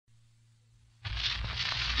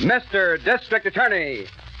Mr. District Attorney,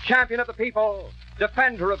 champion of the people,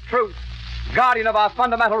 defender of truth, guardian of our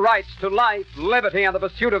fundamental rights to life, liberty, and the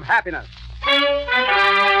pursuit of happiness.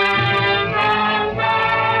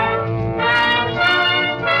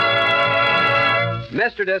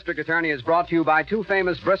 Mr. District Attorney is brought to you by two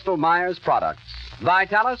famous Bristol-Myers products,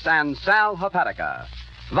 Vitalis and Sal Hepatica.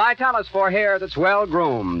 Vitalis for hair that's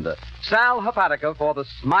well-groomed. Sal Hepatica for the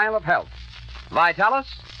smile of health. Vitalis,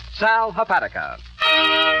 Sal Hepatica.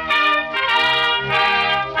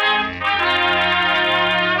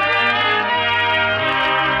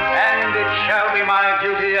 And it shall be my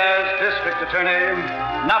duty as District Attorney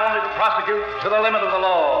not only to prosecute to the limit of the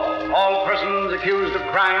law all persons accused of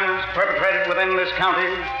crimes perpetrated within this county,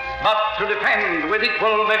 but to defend with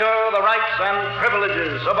equal vigor the rights and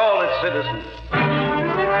privileges of all its citizens.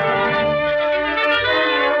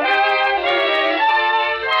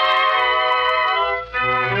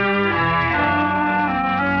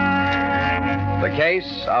 The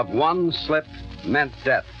case of one slip meant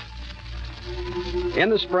death. In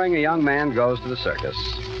the spring, a young man goes to the circus,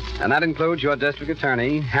 and that includes your district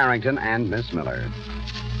attorney, Harrington, and Miss Miller.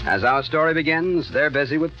 As our story begins, they're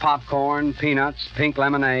busy with popcorn, peanuts, pink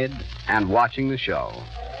lemonade, and watching the show.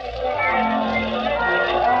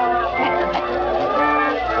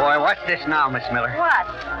 Boy, what's this now, Miss Miller? What?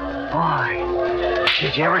 Boy,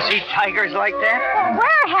 did you ever see tigers like that?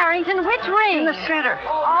 Where, Harrington? Which ring? In the center.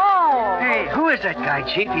 Oh. Hey, who is that guy,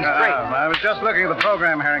 Chief? He's great. I was just looking at the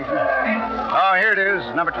program, Harrington. Oh, here it is,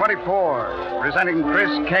 number 24, presenting Chris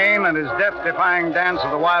Kane and his death-defying dance of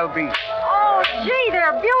the wild beast. Oh, gee,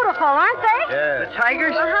 they're beautiful, aren't they? Yes. The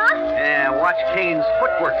tigers? Uh-huh. Yeah, watch Kane's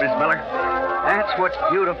footwork, Miss Miller. That's what's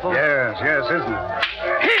beautiful. Yes, isn't it?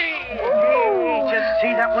 Hey, just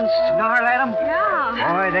see that one snarl at him?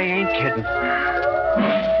 Yeah. Boy, they ain't kidding.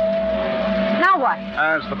 Now what?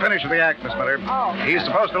 It's the finish of the act, Miss Miller. Oh. He's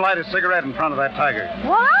supposed to light a cigarette in front of that tiger.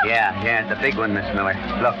 What? Yeah, the big one, Miss Miller.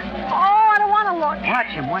 Look. Oh, I don't want to look.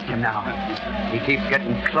 Watch him now. He keeps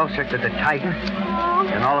getting closer to the tiger. Oh.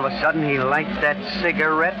 And all of a sudden, he lights that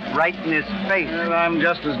cigarette right in his face. Well, I'm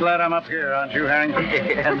just as glad I'm up here, aren't you, Harrington?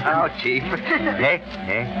 Yeah, now, Chief. Hey,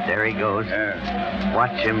 there he goes. Yeah.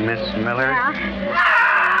 Watch him, Miss Miller.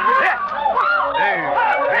 Hey,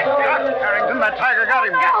 Harrington, that tiger got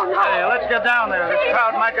him. No. Hey, let's get down there. This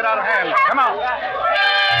crowd might get out of hand. Come on.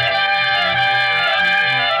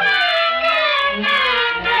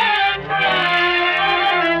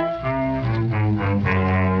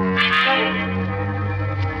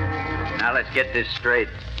 Now, let's get this straight.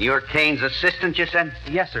 You're Kane's assistant, you said?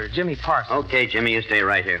 Yes, sir. Jimmy Parsons. Okay, Jimmy, you stay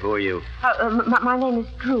right here. Who are you? My name is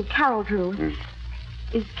Drew, Carol Drew.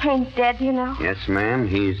 Is Kane dead, do you know? Yes, ma'am.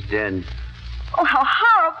 He's dead. Oh, how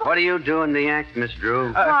horrible. What do you do in the act, Miss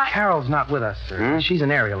Drew? Carol's not with us, sir. She's an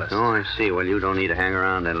aerialist. Oh, I see. Well, you don't need to hang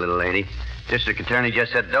around, that little lady. District Attorney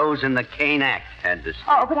just said those in the Kane Act had to stay.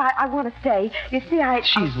 Oh, but I want to stay. You see,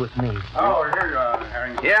 She's with me. Oh, here you are,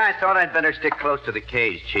 Harrington. Yeah, I thought I'd better stick close to the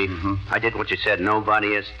cage, Chief. I did what you said.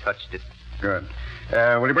 Nobody has touched it. Good.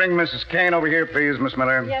 Will you bring Mrs. Kane over here, please, Miss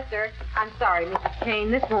Miller? Yes, sir. I'm sorry, Mrs.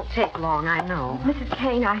 Kane. This won't take long, I know. Mrs.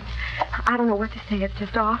 Kane, I don't know what to say. It's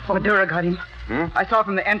just awful. Madura got him. I saw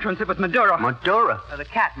from the entrance it was Madura. Madura? The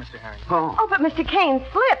cat, Mr. Harrington. Oh, but Mr. Kane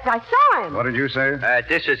slipped. I saw him. What did you say?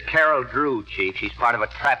 This is Carol Drew, Chief. She's part of a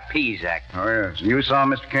trapeze act. Oh, yes. You saw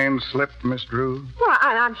Mr. Kane slip, Miss Drew? Well,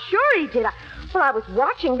 I'm sure he did. I was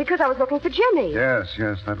watching because I was looking for Jimmy. Yes,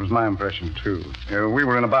 that was my impression, too. We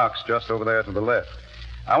were in a box just over there to the left.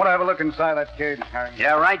 I want to have a look inside that cage, Harrington.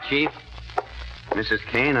 Yeah, right, Chief. Mrs.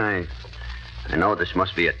 Kane, I know this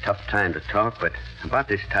must be a tough time to talk, but about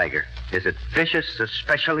this tiger. Is it vicious,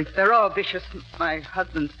 especially? They're all vicious. My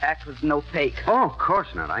husband's act was no fake. Oh, of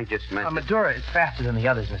course not. I just meant... Madura is faster than the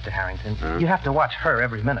others, Mr. Harrington. You have to watch her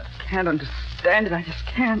every minute. Can't understand it. I just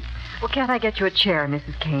can't. Well, can't I get you a chair,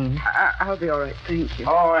 Mrs. Kane? I'll be all right. Thank you.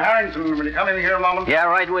 Oh, Harrington, will you come in here a moment? Yeah,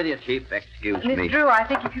 right with you, Chief. Excuse me. Miss Drew, I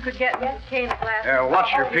think if you could get Mrs. Kane a glass...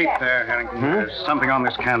 Watch your feet there, Harrington. There's something on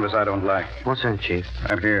this canvas I don't like. What's that, Chief?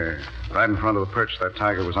 Right here. Right in front of the perch that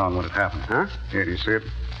tiger was on when it happened. Huh? Here, do you see it?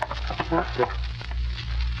 What's it?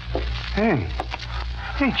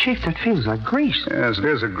 Hey, Chief, that feels like grease. Yes, it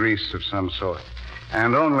is a grease of some sort.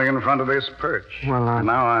 And only in front of this perch. Well,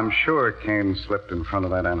 Now I'm sure Kane slipped in front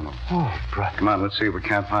of that animal. Oh, brother. Come on, let's see if we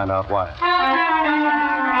can't find out why.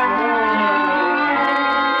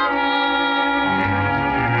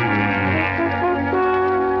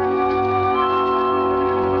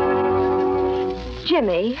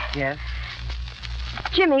 Jimmy. Yes?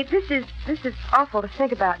 Jimmy, this is awful to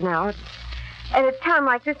think about now. At a time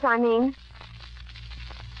like this, I mean.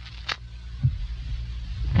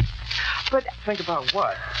 But Think about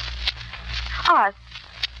what? us.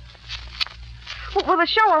 Well, the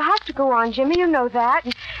show will have to go on, Jimmy. You know that.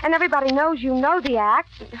 And everybody knows you know the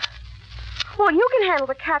act. Well, you can handle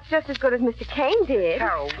the cats just as good as Mr. Kane did.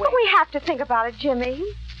 Carol, wait. But we have to think about it, Jimmy.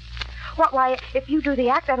 Why, if you do the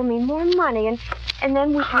act, that'll mean more money, and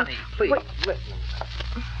then we Honey, can... please, Wait. listen.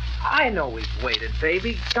 I know we've waited,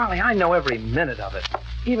 baby. Darling, I know every minute of it.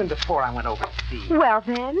 Even before I went overseas. Well,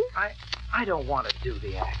 then. I don't want to do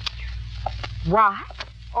the act. Why?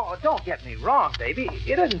 Oh, don't get me wrong, baby.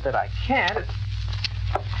 It isn't that I can't.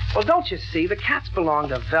 Well, don't you see? The cats belong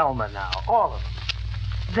to Velma now. All of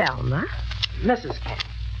them. Velma? Mrs. Kane.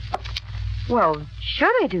 Well,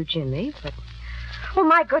 sure they do, Jimmy, but... Well,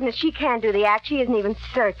 my goodness, she can't do the act. She isn't even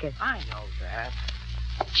circus. I know that.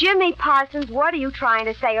 Jimmy Parsons, what are you trying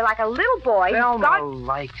to say? You're like a little boy who's Velma got...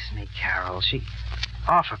 likes me, Carol. She...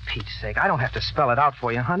 Oh, for Pete's sake, I don't have to spell it out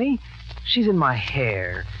for you, honey. She's in my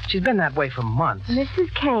hair. She's been that way for months.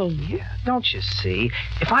 Mrs. Kane. Yeah, don't you see?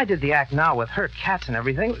 If I did the act now with her cats and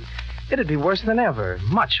everything, it'd be worse than ever.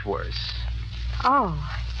 Much worse. Oh.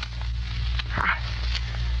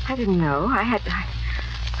 I didn't know. I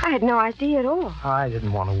had no idea at all. I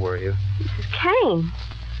didn't want to worry you. Mrs. Kane.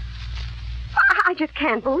 I just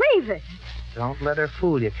can't believe it. Don't let her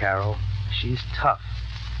fool you, Carol. She's tough.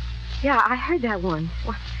 Yeah, I heard that once.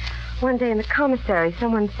 One day in the commissary,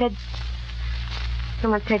 someone said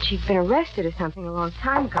she'd been arrested or something a long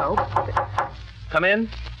time ago. Come in.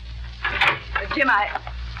 Jim,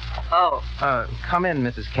 Oh, Come in,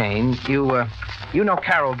 Mrs. Kane. You know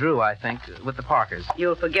Carol Drew, I think, with the Parkers.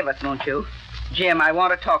 you'll forgive us, won't you? Jim, I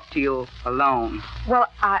want to talk to you alone. Well,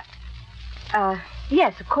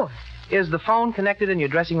 yes, of course. Is the phone connected in your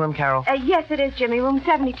dressing room, Carol? Yes, it is, Jimmy. Room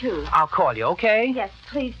 72. I'll call you, okay? Yes,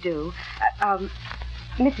 please do.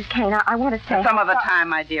 Mrs. Kane, I want to say... Some other time,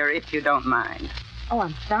 my dear, if you don't mind. Oh,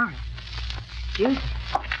 I'm sorry. Excuse me.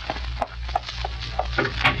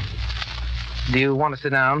 Do you want to sit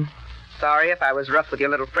down? Sorry if I was rough with your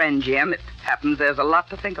little friend, Jim. It happens there's a lot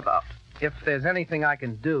to think about. If there's anything I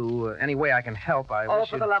can do, any way I can help, I Oh, wish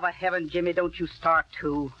for you'd... the love of heaven, Jimmy, don't you start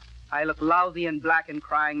to. I look lousy and black and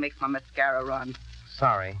crying makes my mascara run.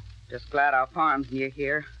 Sorry. Just glad our farm's near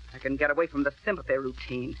here. I can get away from the sympathy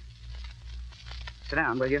routine. Sit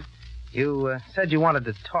down, will you? You said you wanted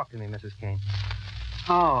to talk to me, Mrs. Kane.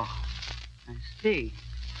 Oh, I see.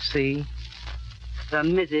 See? The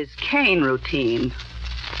Mrs. Kane routine.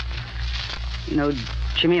 You know,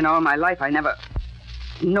 Jimmy, in all my life, I never...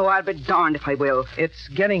 No, I'll be darned if I will. It's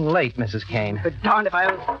getting late, Mrs. Kane. But darned if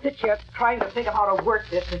I'll sit here trying to think of how to work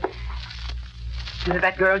this. Is it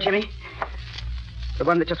that girl, Jimmy? The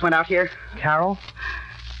one that just went out here? Carol?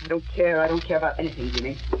 I don't care. I don't care about anything,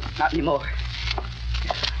 Jimmy. Not anymore.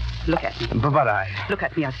 Look at me. But Look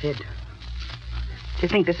at me, I said. Do you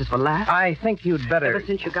think this is for laughs? I think you'd better... Ever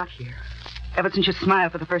since you got here. Ever since you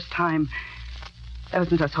smiled for the first time. Ever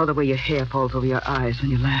since I saw the way your hair falls over your eyes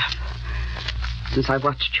when you laugh. Since I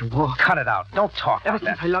watched you walk. Cut it out. Don't talk Ever like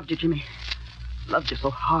since that. I loved you, Jimmy. Loved you so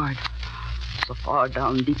hard. So far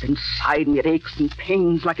down deep inside me, it aches and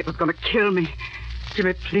pains like it was going to kill me.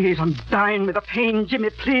 Jimmy, please, I'm dying with the pain. Jimmy,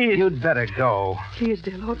 please. You'd better go. Please,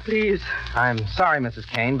 dear Lord, please. I'm sorry, Mrs.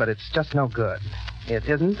 Kane, but it's just no good. It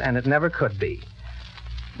isn't, and it never could be.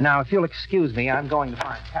 Now, if you'll excuse me, I'm going to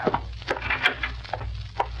find Carol.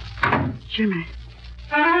 Jimmy.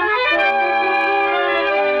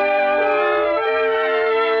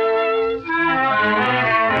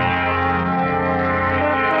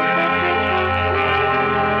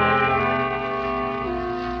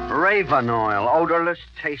 Raven oil, odorless,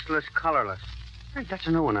 tasteless, colorless. Hey, that's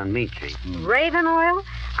a new one on me, Chief. Raven oil?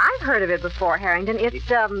 I've heard of it before, Harrington. It's,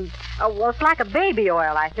 it's like a baby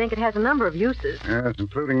oil, I think. It has a number of uses. Yes,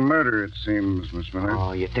 including murder, it seems, Miss Miller.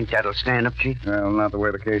 Oh, you think that'll stand up, Chief? Well, not the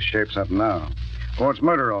way the case shapes up now. Oh, it's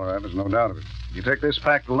murder, all right. There's no doubt of it. You take this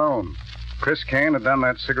fact alone. Chris Kane had done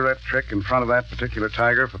that cigarette trick in front of that particular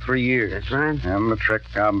tiger for 3 years. That's right. And the trick,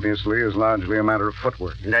 obviously, is largely a matter of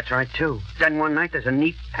footwork. That's right, too. Then one night there's a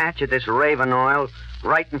neat patch of this raven oil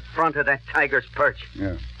right in front of that tiger's perch.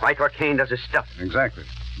 Yeah. Right where Kane does his stuff. Exactly.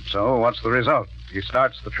 So, what's the result? He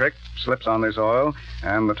starts the trick, slips on this oil,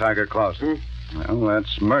 and the tiger claws it. Well,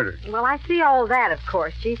 that's murder. Well, I see all that, of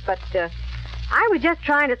course, Chief, but I was just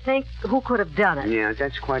trying to think who could have done it. Yeah,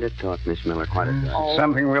 that's quite a thought, Miss Miller, quite a thought. It's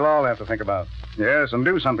something we'll all have to think about. Yes, and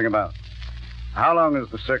do something about. How long is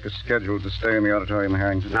the circus scheduled to stay in the auditorium,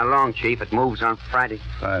 Harrington? Not long, Chief. It moves on Friday.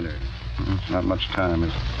 Friday. It's not much time,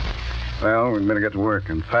 is it? Well, we'd better get to work,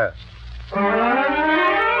 and fast.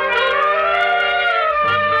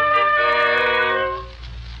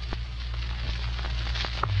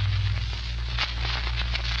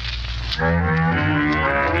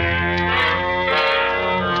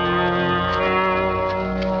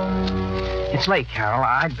 It's late, Carol.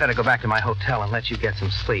 I'd better go back to my hotel and let you get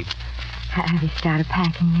some sleep. Have you started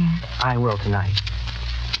packing yet? I will tonight.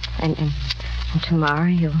 And tomorrow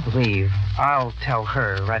you'll... Leave. I'll tell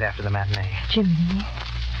her right after the matinee. Jimmy.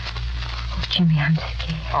 Oh, Jimmy, I'm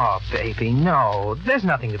scared. Oh, baby, no. There's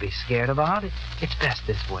nothing to be scared about. It's best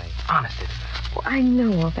this way. Honest, it's best. Well, I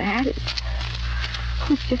know all that.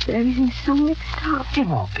 It's just that everything's so mixed up. It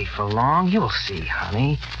won't be for long. You'll see,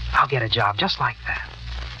 honey. I'll get a job just like that.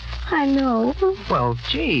 I know. Well,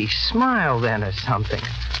 gee, smile then or something.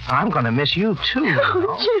 I'm going to miss you, too, you know.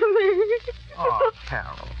 Oh, Jimmy. Oh,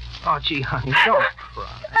 Carol. Oh, gee, honey, don't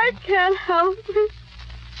cry. I can't help it.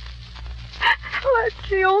 Let's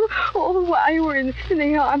see, all the while you were in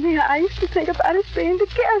the army, I used to think about us being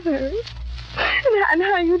together. And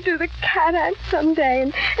how you do the cat act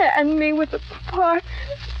someday, and me with the partner.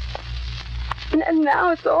 And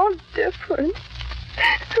now it's all different.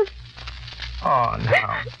 Oh,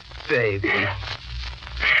 now, baby.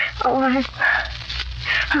 Oh,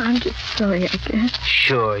 I'm just sorry, I guess.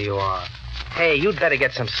 Sure you are. Hey, you'd better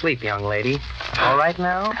get some sleep, young lady. All right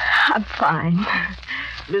now? I'm fine.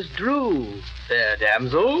 Miss Drew, fair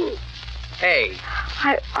damsel. Hey.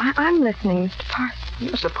 I'm listening, Mr. Parsons.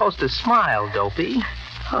 You're supposed to smile, dopey.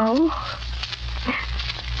 Oh?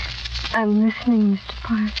 I'm listening, Mr.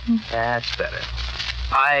 Parsons. That's better.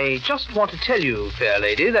 I just want to tell you, fair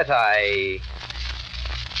lady, that I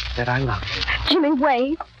love you. Jimmy,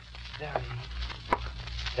 wait. Very,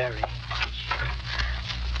 very much.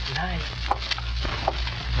 Good night.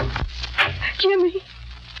 Jimmy.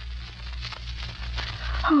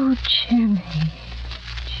 Oh, Jimmy.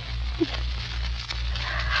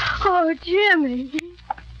 Oh, Jimmy.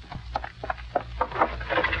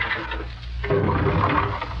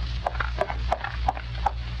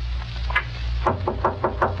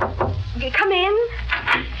 Come in.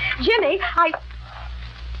 Jimmy,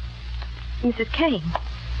 Mrs. Kane.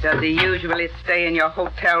 Does he usually stay in your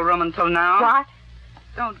hotel room until now? What?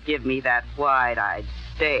 Don't give me that wide-eyed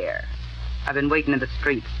stare. I've been waiting in the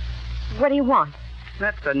street. What do you want?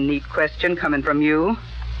 That's a neat question coming from you.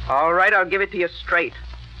 All right, I'll give it to you straight.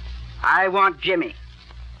 I want Jimmy.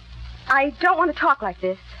 I don't want to talk like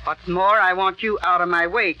this. What's more, I want you out of my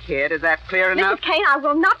way, kid. Is that clear enough? Mrs. Kane, I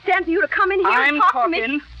will not stand for you to come in here and talk to me. I'm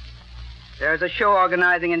talking. There's a show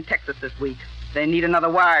organizing in Texas this week. They need another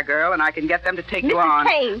wire girl, and I can get them to take you on. Mrs.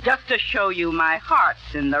 Kane. Just to show you my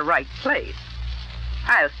heart's in the right place.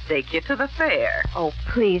 I'll stake you to the fair. Oh,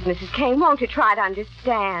 please, Mrs. Kane, won't you try to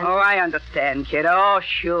understand? Oh, I understand, kid. Oh,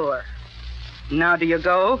 sure. Now, do you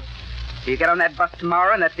go? Do you get on that bus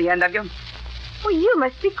tomorrow, and that's the end of you? Well, you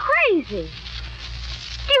must be crazy.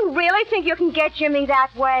 Do you really think you can get Jimmy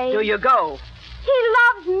that way? Do you go? He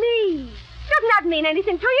loves me. Doesn't that mean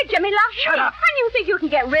anything to you? Jimmy loves me. Shut up. And you think you can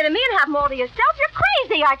get rid of me and have him all to yourself? You're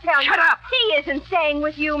crazy, I tell you. Shut up. He isn't staying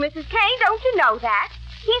with you, Mrs. Kane. Don't you know that?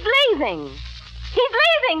 He's leaving. He's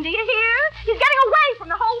leaving, do you hear? He's getting away from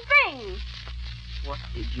the whole thing. What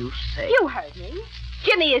did you say? You heard me.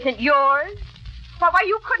 Jimmy isn't yours. Why,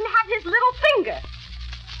 you couldn't have his little finger.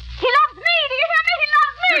 He loves me, do you hear me? He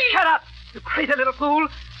loves me. You shut up, you crazy little fool.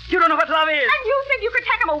 You don't know what love is. And you think you could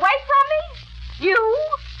take him away from me? You?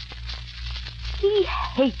 He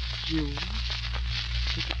hates you.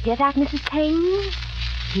 Did you hear that, Mrs. Kane?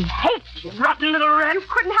 He hates you. Rotten little rat. You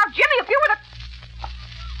couldn't have Jimmy if you were the...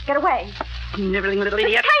 Get away. Nibbling little Mrs.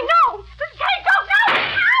 idiot. Kane, no! Mrs. Kane,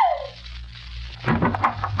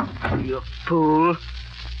 don't! No! You fool.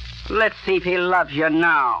 Let's see if he loves you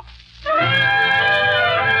now.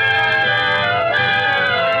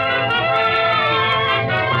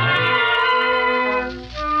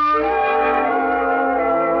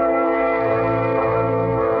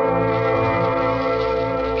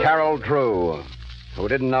 Carol Drew, who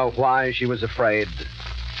didn't know why she was afraid,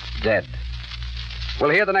 dead.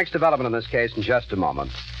 We'll hear the next development in this case in just a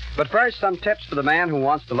moment. But first, some tips for the man who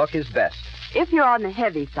wants to look his best. If you're on the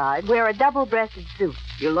heavy side, wear a double-breasted suit.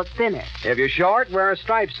 You'll look thinner. If you're short, wear a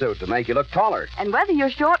striped suit to make you look taller. And whether you're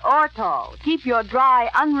short or tall, keep your dry,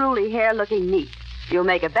 unruly hair looking neat. You'll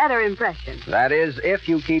make a better impression. That is, if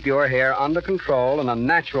you keep your hair under control in a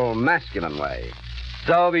natural, masculine way.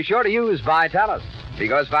 So be sure to use Vitalis,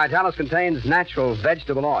 because Vitalis contains natural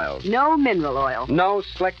vegetable oils. No mineral oil. No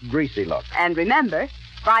slick, greasy look. And remember,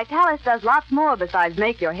 Vitalis does lots more besides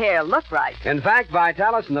make your hair look right. In fact,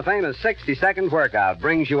 Vitalis and the famous 60-second workout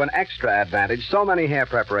brings you an extra advantage so many hair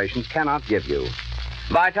preparations cannot give you.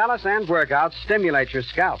 Vitalis and workout stimulate your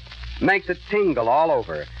scalp, makes it tingle all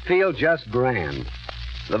over, feel just grand.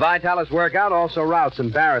 The Vitalis workout also routs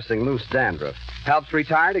embarrassing loose dandruff, helps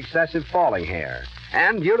retard excessive falling hair,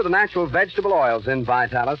 and due to the natural vegetable oils in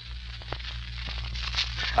Vitalis,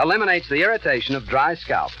 eliminates the irritation of dry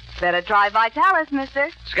scalp. Better try Vitalis, mister.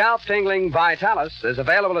 Scalp tingling Vitalis is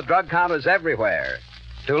available at drug counters everywhere.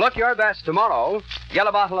 To look your best tomorrow, get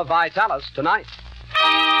a bottle of Vitalis tonight.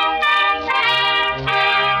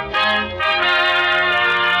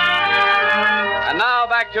 And now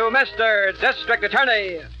back to Mr. District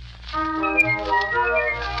Attorney.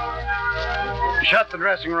 Shut the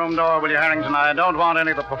dressing room door, will you, Harrington? I don't want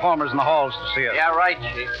any of the performers in the halls to see us. Yeah, right,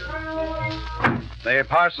 Chief. The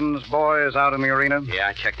Parsons boy is out in the arena? Yeah,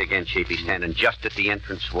 I checked again, Chief. He's standing just at the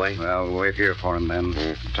entranceway. Well, we'll wait here for him then.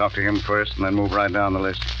 Talk to him first and then move right down the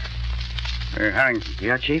list. Harrington.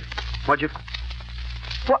 Yeah, Chief? What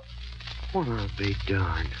I'll be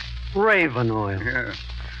darned. Raven oil. Yeah.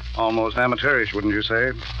 Almost amateurish, wouldn't you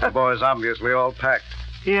say? The boy's obviously all packed.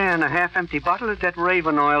 Yeah, and a half-empty bottle of that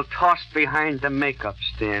Raven oil tossed behind the makeup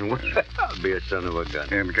stand. I'll be a son of a gun.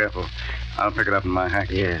 Yeah, be careful. I'll pick it up in my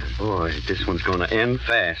hack. Yeah, boy, this one's going to end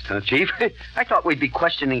fast, huh, Chief? I thought we'd be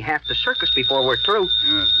questioning half the circus before we're through.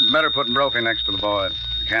 Better put Brophy next to the boy.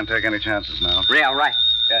 You can't take any chances now. Yeah, right.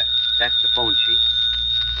 That's the phone, Chief.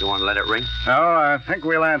 You want to let it ring? No, I think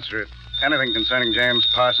we'll answer it. Anything concerning James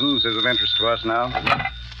Parsons is of interest to us now.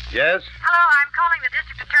 Yes? Hello, I'm calling the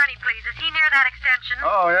district attorney, please. Is he near that extension?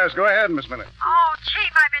 Oh, yes. Go ahead, Miss Miller. Oh,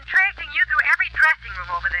 Chief, I've been tracing you through every dressing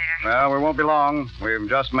room over there. Well, we won't be long. We've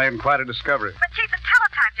just made quite a discovery. But, Chief, the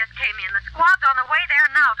teletype just came in. The squad's on the way there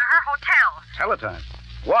now to her hotel. Teletype?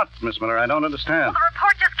 What, Miss Miller? I don't understand. Well, the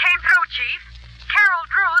report just came through, Chief. Carol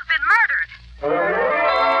Drew's been murdered.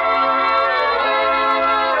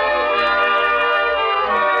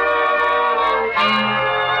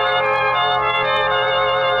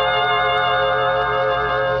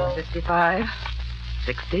 $55,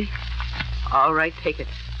 $60. All right, take it.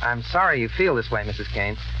 I'm sorry you feel this way, Mrs.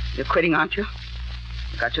 Kane. You're quitting, aren't you?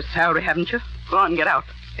 You got your salary, haven't you? Go on, get out.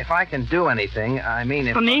 If I can do anything, I mean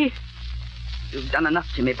if... For me? You've done enough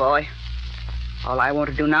to me, boy. All I want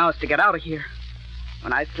to do now is to get out of here.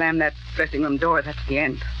 When I slam that dressing room door, that's the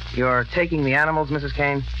end. You're taking the animals, Mrs.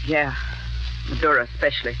 Kane? Yeah, Medora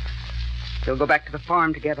especially. We'll go back to the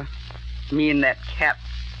farm together. Me and that cat.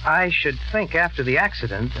 I should think after the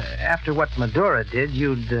accident, after what Medora did,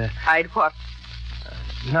 you'd... I'd what?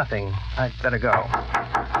 Nothing. I'd better go.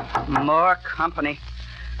 More company.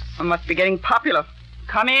 I must be getting popular.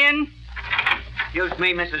 Come in. Excuse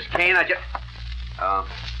me, Mrs. Kane.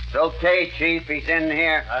 It's okay, Chief. He's in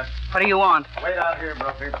here. What do you want? Wait out here,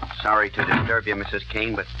 Brophy. Sorry to disturb you, Mrs.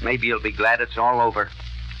 Kane, but maybe you'll be glad it's all over.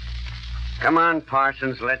 Come on,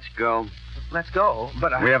 Parsons. Let's go. Let's go,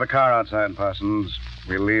 but We have a car outside, Parsons.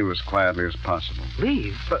 We'll leave as quietly as possible.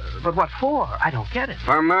 Leave? But what for? I don't get it.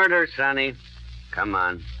 For murder, Sonny. Come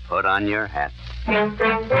on. Put on your hat.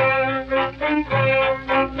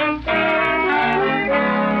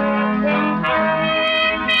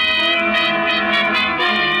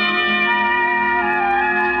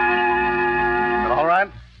 All right?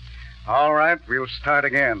 All right, we'll start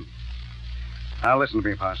again. Now listen to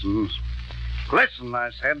me, Parsons. Listen, I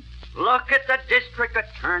said. Look at the district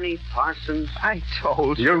attorney, Parsons. I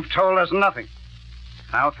told you. You've told us nothing.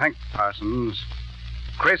 Now think, Parsons.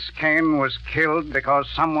 Chris Kane was killed because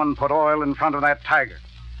someone put oil in front of that tiger.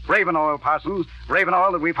 Raven oil, Parsons. Raven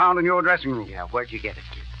oil that we found in your dressing room. Yeah, where'd you get it,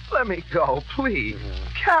 kid? Let me go, please.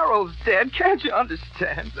 Carol's dead. Can't you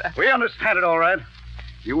understand that? We understand it all right.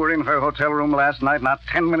 You were in her hotel room last night, not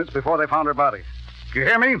 10 minutes before they found her body. Do you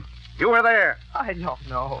hear me? You were there. I don't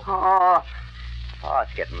know. Oh,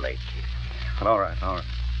 it's getting late, kid. But all right, all right.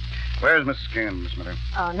 Where's Mrs. Kane, Miss Miller?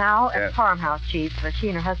 Oh, now at Yes. the farmhouse, Chief. She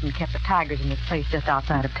and her husband kept the tigers in this place just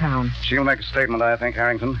outside of town. She'll make a statement, I think,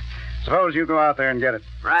 Harrington. Suppose you go out there and get it.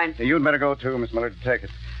 Right. You'd better go, too, Miss Miller, to take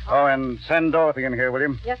it. Oh, and send Dorothy in here, will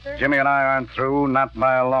you? Yes, sir. Jimmy and I aren't through, not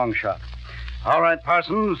by a long shot. All right,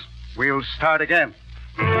 Parsons, we'll start again.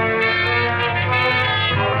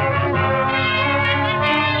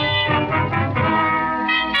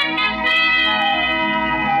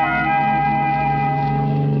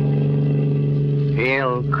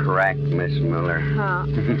 He'll crack, Miss Miller. Huh.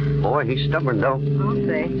 Boy, he's stubborn, though. I'll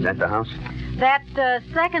see. Is that the house? That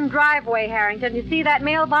second driveway, Harrington. You see that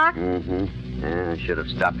mailbox? Mm-hmm. Yeah, I should have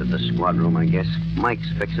stopped at the squad room, I guess.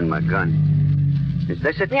 Mike's fixing my gun. Is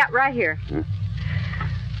this it? Yeah, right here.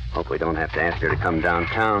 Hope we don't have to ask her to come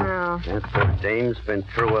downtown. No. That poor dame's been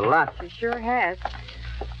through a lot. She sure has.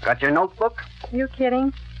 Got your notebook? You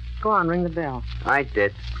kidding? Go on, ring the bell. I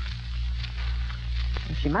did.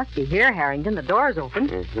 Well, she must be here, Harrington. The door's open.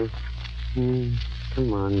 Mm-hmm.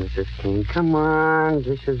 Come on, Mrs. Kane. Come on.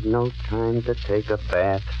 This is no time to take a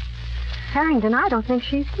bath. Harrington, I don't think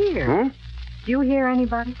she's here. Hmm? Do you hear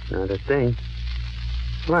anybody? Not a thing.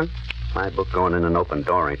 Come on. My book going in an open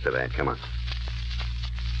door ain't so bad. Come on.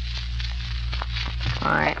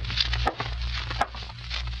 All right.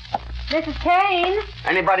 Mrs. Kane?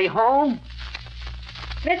 Anybody home?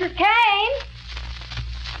 Mrs. Kane?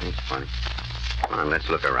 That's funny. Come on, let's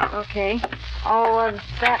look around. Okay. Oh,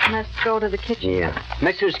 that must go to the kitchen. Yeah.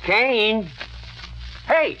 Mrs. Kane?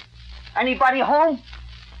 Hey, anybody home?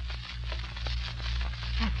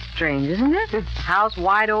 Strange, isn't it? The house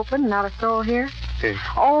wide open, not a soul here. Here.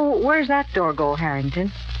 Oh, where's that door go,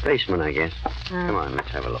 Harrington? Basement, I guess. Come on, let's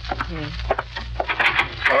have a look. Okay.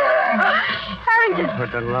 Harrington! For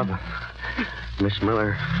the love of... Miss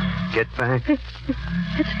Miller, get back. It's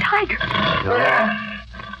a tiger.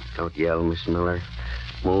 Don't yell, Miss Miller.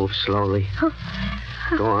 Move slowly.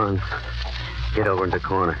 Go on. Get over in the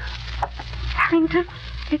corner. Harrington,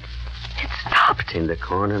 it's stopped. In the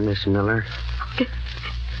corner, Miss Miller. Okay.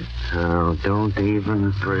 Now, don't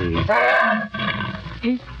even breathe.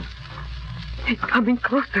 He's coming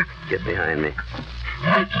closer. Get behind me.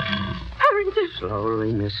 Harrington.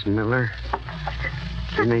 Slowly, Miss Miller.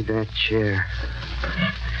 Give me that chair.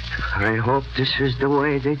 I hope this is the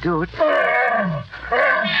way they do it.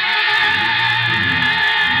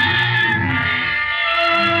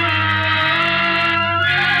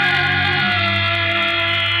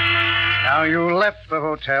 Now, you left the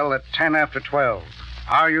hotel at 10 after 12.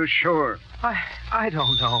 Are you sure? I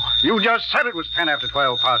don't know. You just said it was 10 after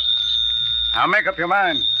 12, Parsons. Now, make up your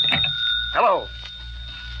mind. Hello?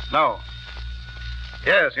 No.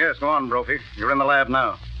 Yes, go on, Brophy. You're in the lab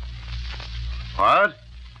now. What?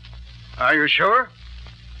 Are you sure?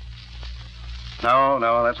 No,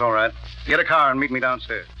 that's all right. Get a car and meet me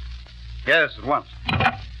downstairs. Yes, at once.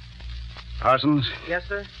 Parsons? Yes,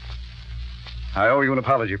 sir? I owe you an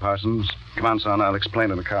apology, Parsons. Come on, son. I'll explain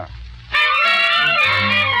in the car.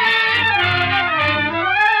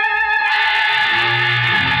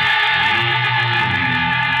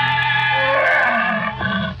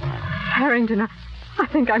 Harrington, I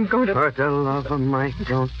think I'm going to... For the love of Mike,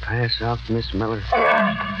 don't pass out, Miss Miller.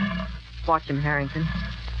 Watch him, Harrington.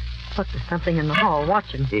 Look, there's something in the hall.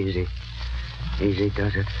 Watch him. Easy. Easy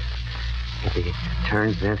does it. If he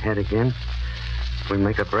turns that head again, we'll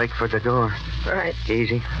make a break for the door. All right.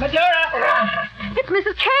 Easy. Madura! It's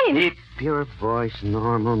Mrs. Kane. Keep your voice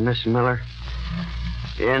normal, Miss Miller.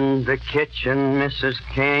 In the kitchen, Mrs.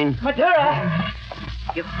 Kane. Madura!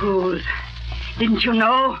 You fools. Didn't you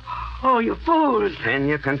know? Oh, you fools. Can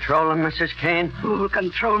you control him, Mrs. Kane? Who'll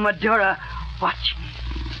control Madura? Watch.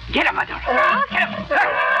 Get him, Madura. Get him.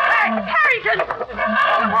 Harrington!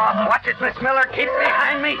 Watch it, Miss Miller. Keep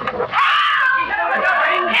behind me. Kill him!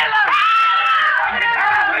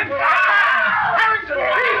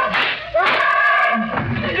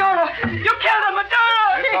 Madura! You killed him,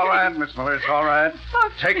 Madura! It's all right, Miss Miller. It's all right.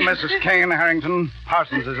 Take Mrs. Kane, Harrington.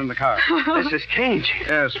 Parsons is in the car. Mrs. Kane?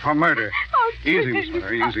 Yes, for murder. Easy, Miss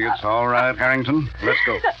Miller. Easy. It's all right, Harrington. Let's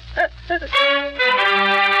go.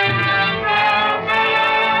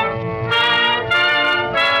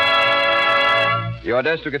 Your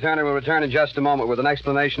district attorney will return in just a moment with an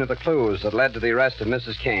explanation of the clues that led to the arrest of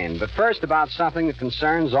Mrs. Kane. But first, about something that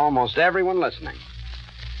concerns almost everyone listening.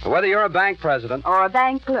 Whether you're a bank president, Or a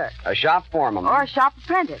bank clerk. a shop foreman, Or a shop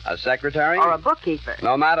apprentice. a secretary, Or a bookkeeper.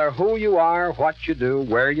 no matter who you are, what you do,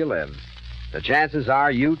 where you live, the chances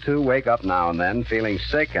are you too wake up now and then feeling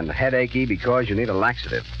sick and headachy because you need a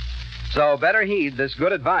laxative. So better heed this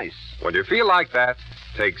good advice. When you feel like that,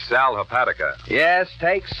 take Sal Hepatica. Yes,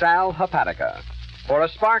 take Sal Hepatica. For a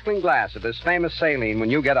sparkling glass of this famous saline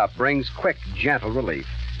when you get up brings quick, gentle relief,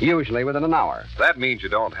 usually within an hour. That means you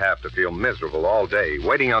don't have to feel miserable all day,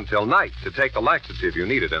 waiting until night to take the laxative you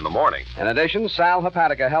needed in the morning. In addition, Sal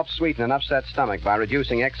Hepatica helps sweeten an upset stomach by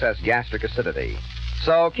reducing excess gastric acidity.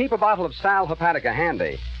 So keep a bottle of Sal Hepatica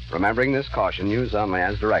handy, remembering this caution, use only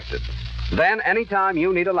as directed. Then, anytime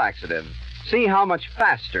you need a laxative, see how much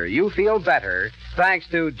faster you feel better thanks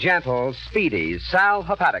to gentle, speedy Sal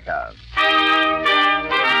Hepatica.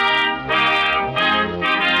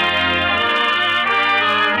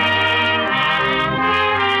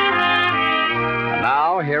 And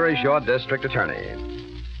now, here is your district attorney.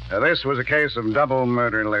 This was a case of double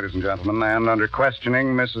murder, ladies and gentlemen, and under questioning,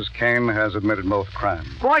 Mrs. Kane has admitted both crimes.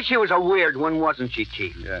 Boy, she was a weird one, wasn't she,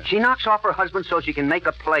 Chief? Yes. She knocks off her husband so she can make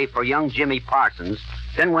a play for young Jimmy Parsons.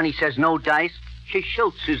 Then when he says no dice, she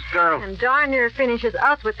shoots his girl. And darn near finishes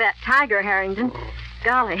us with that tiger, Harrington.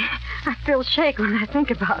 Golly, I feel shake when I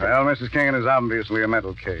think about it. Well, Mrs. Kane is obviously a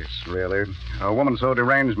mental case, really. A woman so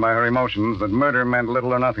deranged by her emotions that murder meant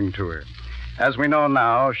little or nothing to her. As we know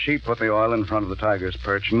now, she put the oil in front of the tiger's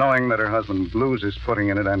perch, knowing that her husband would lose his footing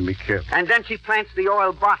in it and be killed. And then she plants the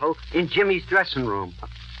oil bottle in Jimmy's dressing room.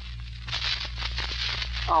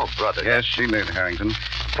 Oh, brother. Yes, she did, Harrington.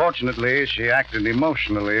 Fortunately, she acted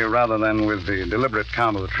emotionally rather than with the deliberate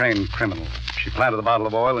count of a trained criminal. She planted the bottle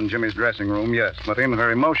of oil in Jimmy's dressing room, yes, but in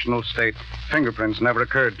her emotional state, fingerprints never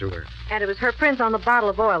occurred to her. And it was her prints on the bottle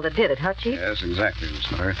of oil that did it, huh, Chief? Yes, exactly,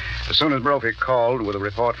 Miss Miller. As soon as Brophy called with a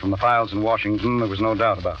report from the files in Washington, there was no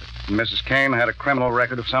doubt about it. Mrs. Kane had a criminal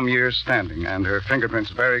record of some years' standing, and her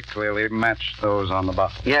fingerprints very clearly matched those on the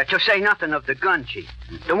bottle. Yeah, to say nothing of the gun, Chief.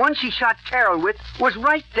 The one she shot Carol with was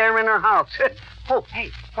right there in her house. Oh,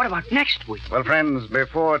 hey, what about next week? Well, friends,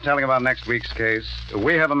 before telling about next week's case,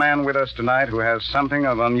 we have a man with us tonight who has something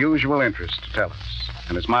of unusual interest to tell us.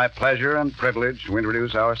 And it's my pleasure and privilege to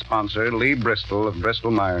introduce our sponsor, Lee Bristol of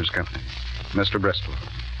Bristol Myers Company. Mr. Bristol.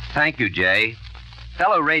 Thank you, Jay.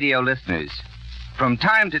 Fellow radio listeners, from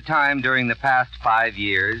time to time during the past 5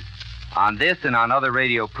 years, on this and on other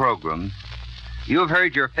radio programs, you have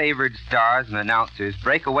heard your favored stars and announcers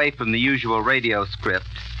break away from the usual radio script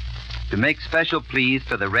to make special pleas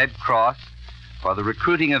for the Red Cross, for the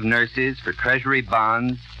recruiting of nurses, for Treasury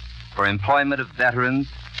bonds, for employment of veterans,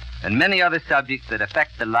 and many other subjects that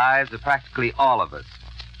affect the lives of practically all of us.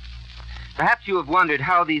 Perhaps you have wondered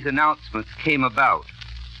how these announcements came about.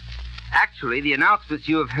 Actually, the announcements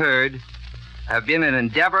you have heard have been an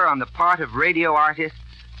endeavor on the part of radio artists,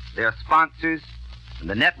 their sponsors, and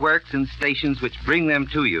the networks and stations which bring them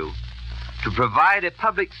to you to provide a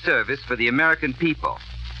public service for the American people.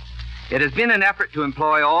 It has been an effort to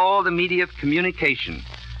employ all the media of communication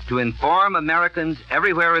to inform Americans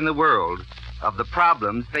everywhere in the world of the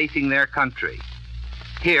problems facing their country.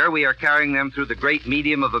 Here we are carrying them through the great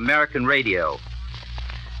medium of American radio.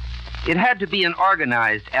 It had to be an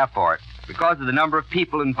organized effort because of the number of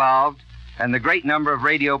people involved and the great number of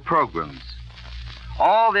radio programs.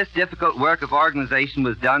 All this difficult work of organization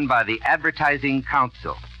was done by the Advertising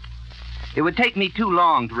Council. It would take me too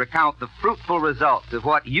long to recount the fruitful results of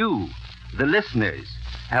what you, the listeners,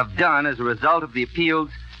 have done as a result of the appeals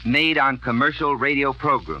made on commercial radio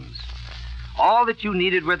programs. All that you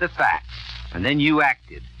needed were the facts, and then you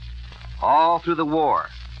acted. All through the war,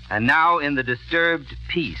 and now in the disturbed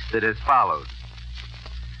peace that has followed.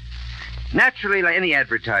 Naturally, like any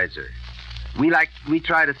advertiser, we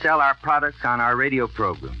try to sell our products on our radio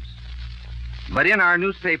programs. But in our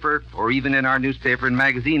newspaper, or even in our newspaper and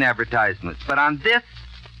magazine advertisements. But on this,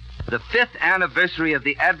 the 5th anniversary of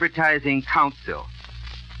the Advertising Council,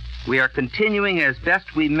 we are continuing as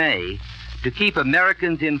best we may to keep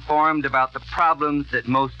Americans informed about the problems that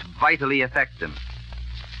most vitally affect them.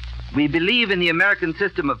 We believe in the American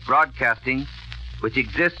system of broadcasting, which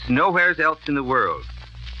exists nowhere else in the world.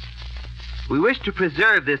 We wish to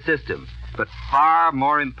preserve this system, but far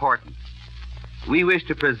more important, we wish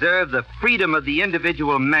to preserve the freedom of the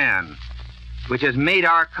individual man, which has made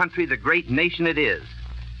our country the great nation it is.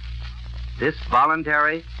 This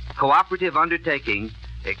voluntary, cooperative undertaking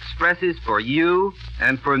expresses for you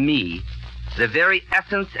and for me the very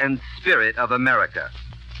essence and spirit of America.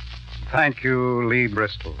 Thank you, Lee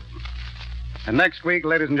Bristol. And next week,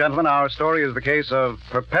 ladies and gentlemen, our story is the case of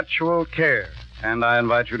perpetual care, and I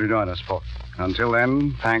invite you to join us for it. Until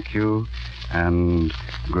then, thank you, and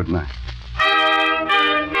good night.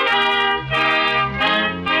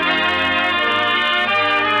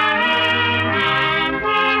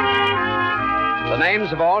 The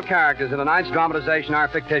names of all characters in tonight's dramatization are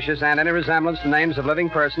fictitious, and any resemblance to names of living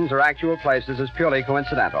persons or actual places is purely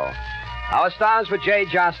coincidental. Our stars were Jay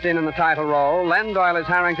Jostin in the title role, Len Doyle as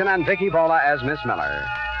Harrington, and Vicki Vola as Miss Miller.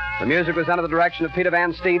 The music was under the direction of Peter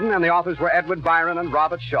Van Steeden, and the authors were Edward Byron and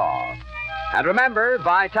Robert Shaw. And remember,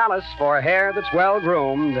 Vitalis for hair that's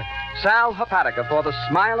well-groomed, Sal Hepatica for the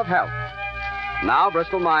smile of health. Now,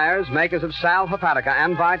 Bristol Myers, makers of Sal Hepatica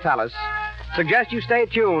and Vitalis, suggest you stay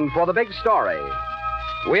tuned for the big story.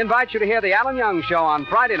 We invite you to hear The Alan Young Show on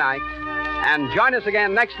Friday night, and join us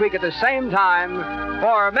again next week at the same time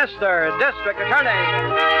for Mr. District Attorney.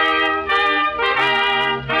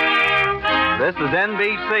 This is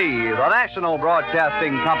NBC, the national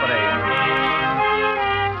broadcasting company.